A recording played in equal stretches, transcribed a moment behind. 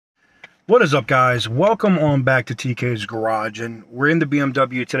What is up, guys? Welcome on back to TK's Garage, and we're in the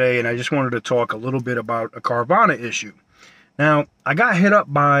BMW today, and I just wanted to talk a little bit about a Carvana issue. Now, I got hit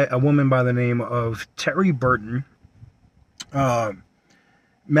up by a woman by the name of Terri Burton,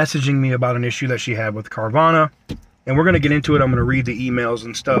 messaging me about an issue that she had with Carvana, and we're going to get into it. I'm going to read the emails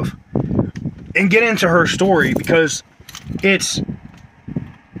and stuff and get into her story, because it's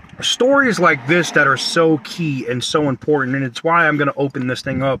stories like this that are so key and so important, and it's why I'm going to open this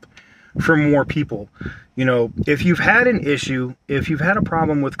thing up for more people. You know, if you've had an issue, if you've had a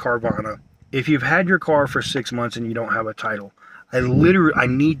problem with Carvana, if you've had your car for 6 months and you don't have a title, I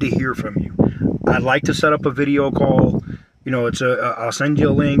need to hear from you. I'd like to set up a video call. You know, I'll send you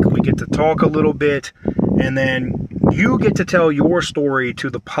a link. We get to talk a little bit, and then you get to tell your story to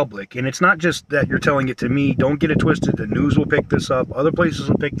the public. And it's not just that you're telling it to me. Don't get it twisted. The news will pick this up. Other places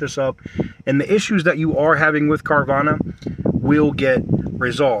will pick this up. And the issues that you are having with Carvana will get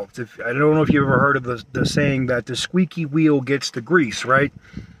resolved. I don't know if you've ever heard of the saying that the squeaky wheel gets the grease, right?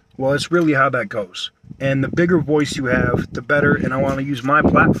 Well, it's really how that goes. And the bigger voice you have, the better. And I want to use my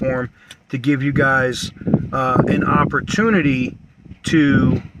platform to give you guys an opportunity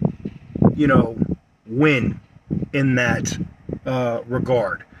to, you know, win in that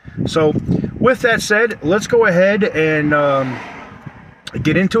regard. So with that said, let's go ahead and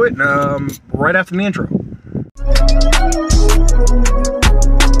get into it right after the intro.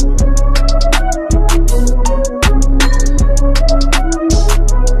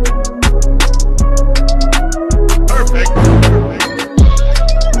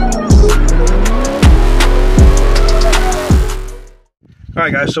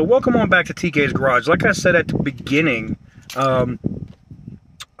 Alright guys, so welcome on back to TK's Garage. Like I said at the beginning, I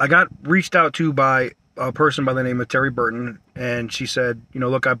got reached out to by a person by the name of Terri Burton, and she said, you know,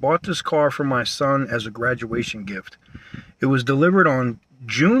 look, I bought this car for my son as a graduation gift. It was delivered on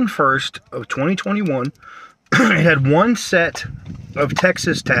June 1st of 2021. It had one set of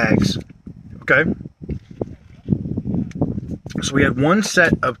Texas tags, okay? So we had one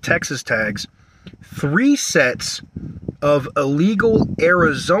set of Texas tags, 3 sets of illegal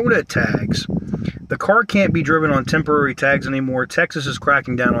Arizona tags. The car can't be driven on temporary tags anymore. Texas is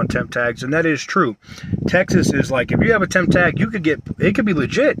cracking down on temp tags, and that is true. Texas is like, if you have a temp tag, it could be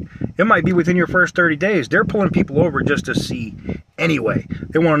legit. It might be within your first 30 days. They're pulling people over just to see anyway.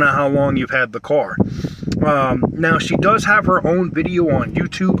 They want to know how long you've had the car. Now, she does have her own video on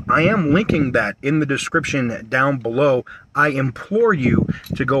YouTube. I am linking that in the description down below. I implore you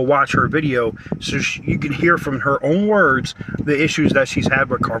to go watch her video so you can hear from her own words the issues that she's had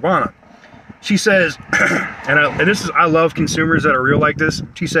with Carvana. She says, I love consumers that are real like this.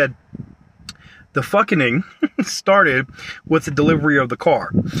 She said, the fucking started with the delivery of the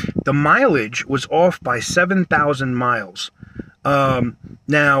car. The mileage was off by 7,000 miles.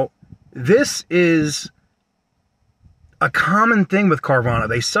 Now, this is a common thing with Carvana.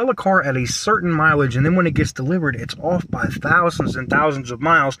 They sell a car at a certain mileage, and then when it gets delivered, it's off by thousands and thousands of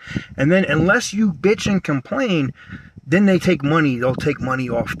miles. And then unless you bitch and complain, then they take money. They'll take money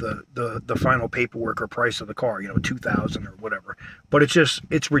off the final paperwork or price of the car, you know, $2,000 or whatever. But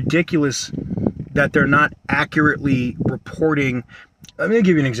it's ridiculous that they're not accurately reporting. Let me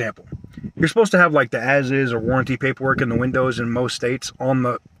give you an example. You're supposed to have like the as-is or warranty paperwork in the windows in most states on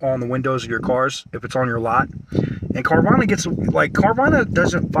the windows of your cars if it's on your lot. And Carvana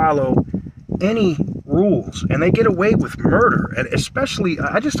doesn't follow any rules, and they get away with murder. And especially,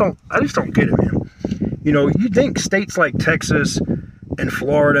 I just don't get it, man. You know, you'd think states like Texas and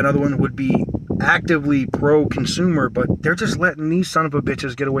Florida and other ones would be actively pro-consumer, but they're just letting these son of a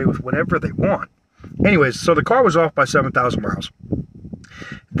bitches get away with whatever they want. Anyways, so the car was off by 7,000 miles.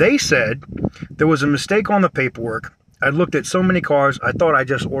 They said there was a mistake on the paperwork. I looked at so many cars, I thought I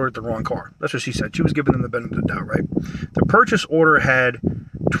just ordered the wrong car. That's what she said. She was giving them the benefit of the doubt, right? The purchase order had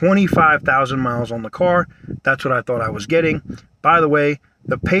 25,000 miles on the car. That's what I thought I was getting. By the way,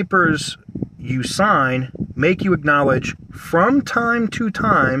 the papers you sign make you acknowledge from time to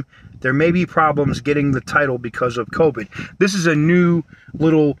time there may be problems getting the title because of COVID. This is a new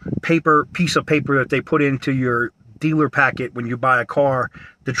little piece of paper that they put into your dealer packet when you buy a car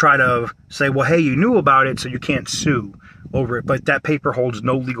to try to say, well, hey, you knew about it, so you can't sue over it. But that paper holds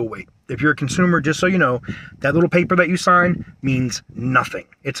no legal weight. If you're a consumer, just so you know, that little paper that you sign means nothing.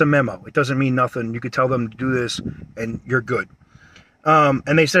 It's a memo. It doesn't mean nothing. You could tell them to do this and you're good.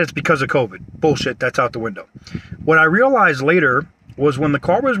 And they said it's because of COVID. Bullshit, that's out the window. What I realized later was when the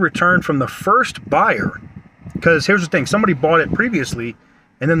car was returned from the first buyer, because here's the thing, somebody bought it previously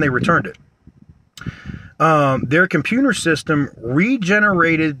and then they returned it. Their computer system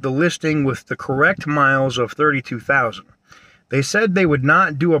regenerated the listing with the correct miles of 32,000. They said they would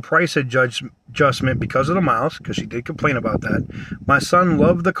not do a price adjustment because of the miles, because she did complain about that. My son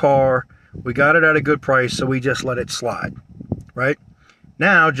loved the car. We got it at a good price, so we just let it slide, right?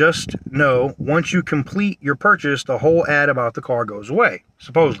 Now, just know, once you complete your purchase, the whole ad about the car goes away,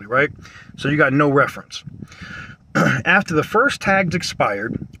 supposedly, right? So you got no reference. After the first tags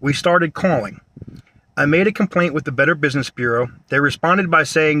expired, we started calling. I made a complaint with the Better Business Bureau. They responded by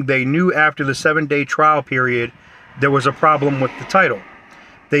saying they knew after the 7-day trial period there was a problem with the title.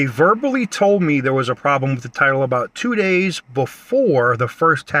 They verbally told me there was a problem with the title about 2 days before the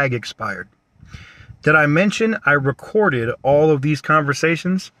first tag expired. Did I mention I recorded all of these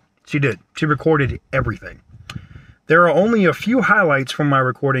conversations? She did. She recorded everything. There are only a few highlights from my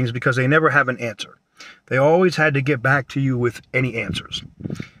recordings because they never have an answer. They always had to get back to you with any answers.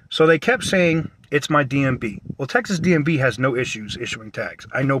 So they kept saying, it's my DMV. Well, Texas DMV has no issues issuing tags.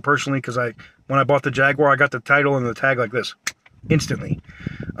 I know personally because when I bought the Jaguar, I got the title and the tag like this, instantly.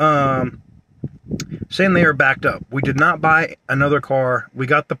 Saying they are backed up. We did not buy another car. We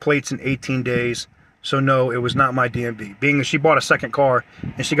got the plates in 18 days. So no, it was not my DMV. Being that she bought a second car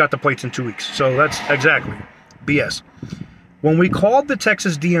and she got the plates in 2 weeks. So that's exactly BS. When we called the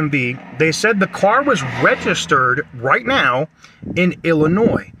Texas DMV, they said the car was registered right now in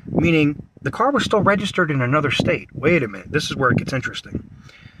Illinois, meaning the car was still registered in another state. Wait a minute, this is where it gets interesting.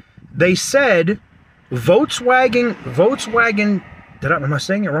 They said Volkswagen, am I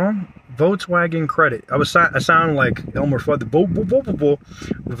saying it wrong? Volkswagen credit. I sound like Elmer Fudd.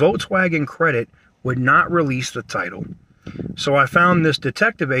 Volkswagen credit would not release the title. So I found this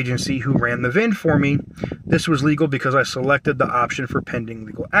detective agency who ran the VIN for me. This was legal because I selected the option for pending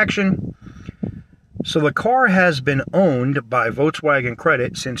legal action. So the car has been owned by Volkswagen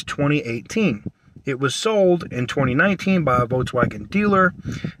Credit since 2018. It was sold in 2019 by a Volkswagen dealer.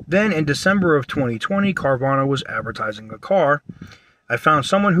 Then in December of 2020, Carvana was advertising the car. I found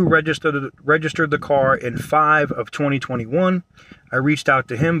someone who registered the car in 5 of 2021. I reached out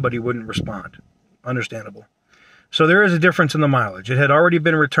to him, but he wouldn't respond. Understandable. So there is a difference in the mileage. It had already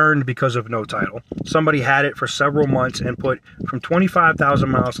been returned because of no title. Somebody had it for several months and put from 25,000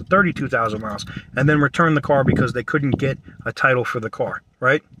 miles to 32,000 miles and then returned the car because they couldn't get a title for the car,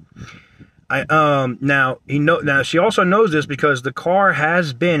 right? Now she also knows this because the car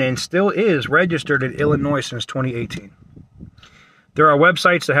has been and still is registered in Illinois since 2018. There are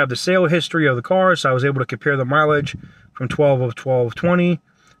websites that have the sale history of the car, so I was able to compare the mileage from 12 of 12/20.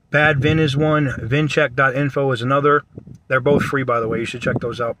 Bad VIN is one. VINcheck.info is another. They're both free, by the way. You should check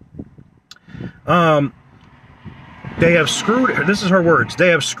those out. They have screwed, this is her words, they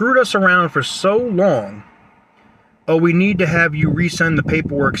have screwed us around for so long. Oh, we need to have you resend the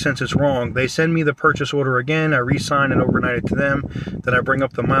paperwork since it's wrong. They send me the purchase order again. I re-sign and overnight it to them. Then I bring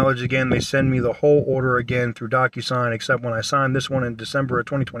up the mileage again. They send me the whole order again through DocuSign, except when I signed this one in December of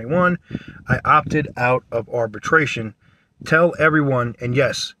 2021, I opted out of arbitration. Tell everyone, and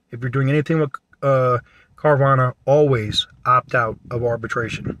yes, if you're doing anything with Carvana, always opt out of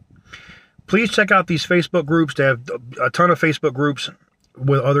arbitration. Please check out these Facebook groups. They have a ton of Facebook groups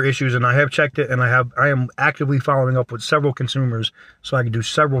with other issues, and I have checked it, and I am actively following up with several consumers so I can do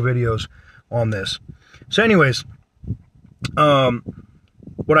several videos on this. So anyways,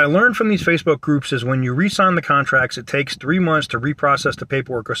 what I learned from these Facebook groups is when you re-sign the contracts, it takes 3 months to reprocess the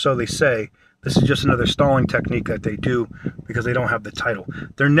paperwork, or so they say. This is just another stalling technique that they do because they don't have the title.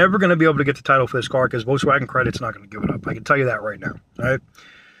 They're never going to be able to get the title for this car because Volkswagen Credit's not going to give it up. I can tell you that right now. All right.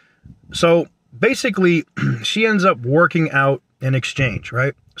 So basically, she ends up working out an exchange,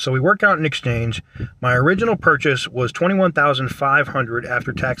 right? So we work out an exchange. My original purchase was $21,500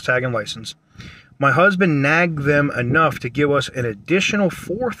 after tax, tag, and license. My husband nagged them enough to give us an additional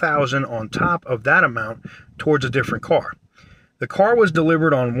 $4,000 on top of that amount towards a different car. The car was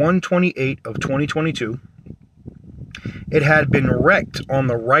delivered on 1/28 of 2022. It had been wrecked on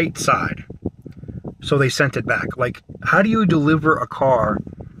the right side, so they sent it back. Like, how do you deliver a car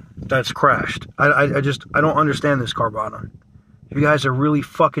that's crashed? I don't understand this, Carvana. You guys are really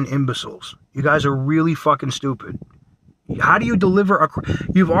fucking imbeciles. You guys are really fucking stupid. How do you deliver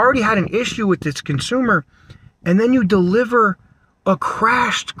you've already had an issue with this consumer, and then you deliver a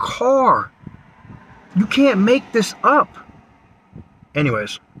crashed car? You can't make this up.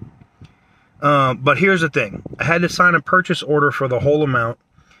 Anyways, but here's the thing. I had to sign a purchase order for the whole amount.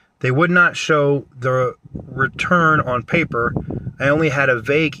 They would not show the return on paper. I only had a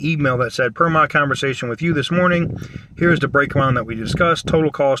vague email that said, per my conversation with you this morning, here's the breakdown that we discussed. Total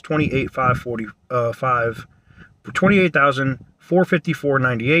cost $28,545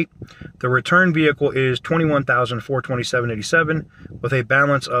 $28,454.98. The return vehicle is $21,427.87 with a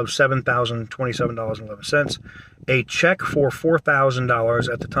balance of $7,027.11. A check for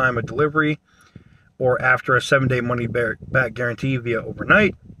 $4,000 at the time of delivery or after a 7-day money-back guarantee via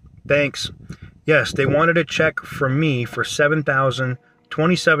overnight. Thanks. Yes, they wanted a check from me for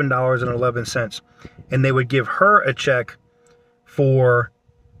 $7,027.11, and they would give her a check for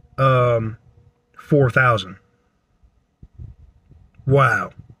 $4,000. Wow.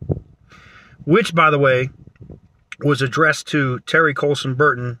 Which, by the way, was addressed to Terry Colson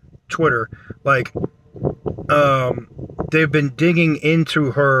Burton, Twitter. Like, they've been digging into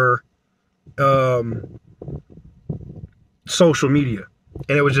her social media,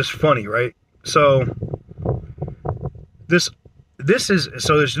 and it was just funny, right? So this is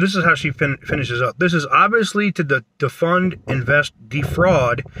how she finishes up. This is obviously to defraud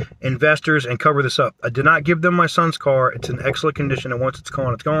investors and cover this up. I did not give them my son's car. It's in excellent condition, and once it's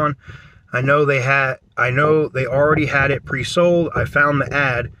gone, it's gone. I know they already had it pre-sold. I found the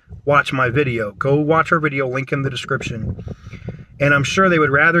ad. Watch my video. Go watch her video, link in the description. And I'm sure they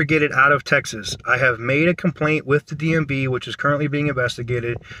would rather get it out of Texas. I have made a complaint with the DMV, which is currently being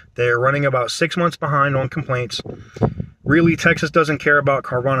investigated. They are running about 6 months behind on complaints. Really, Texas doesn't care about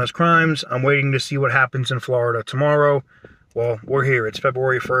Carvana's crimes. I'm waiting to see what happens in Florida tomorrow. Well, we're here. It's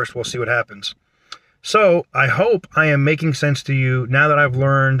February 1st. We'll see what happens. So, I hope I am making sense to you now that I've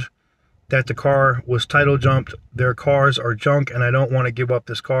learned that the car was title jumped. Their cars are junk, and I don't want to give up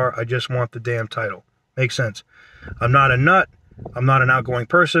this car. I just want the damn title. Makes sense. I'm not a nut. I'm not an outgoing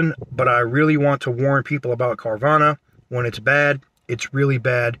person, but I really want to warn people about Carvana. When it's bad, it's really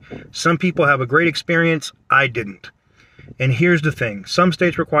bad. Some people have a great experience. I didn't. And here's the thing. Some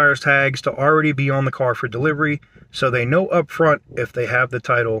states requires tags to already be on the car for delivery, so they know up front if they have the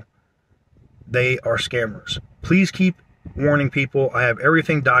title, they are scammers. Please keep warning people. I have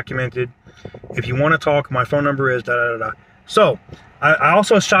everything documented. If you want to talk, my phone number is da-da-da-da. So, I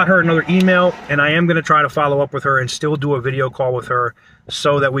also shot her another email, and I am going to try to follow up with her and still do a video call with her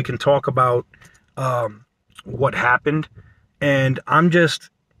so that we can talk about what happened. And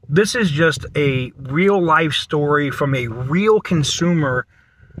this is just a real life story from a real consumer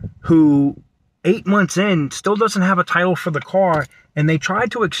who 8 months in still doesn't have a title for the car, and they tried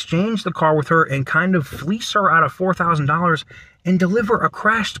to exchange the car with her and kind of fleece her out of $4,000 and deliver a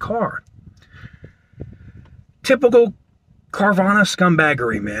crashed car. Typical Carvana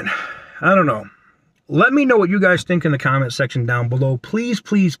scumbaggery, man. I don't know. Let me know what you guys think in the comment section down below. Please,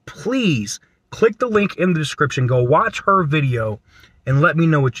 please, please click the link in the description. Go watch her video and let me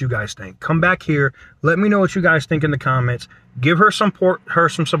know what you guys think. Come back here. Let me know what you guys think in the comments. Give her some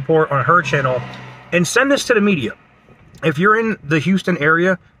support on her channel, and send this to the media. If you're in the Houston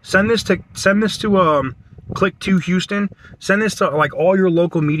area, send this to Click to Houston. Send this to like all your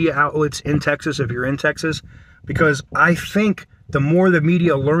local media outlets in Texas if you're in Texas, because I think the more the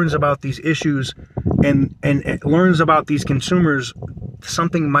media learns about these issues and learns about these consumers,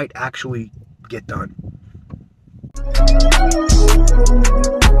 something might actually get done.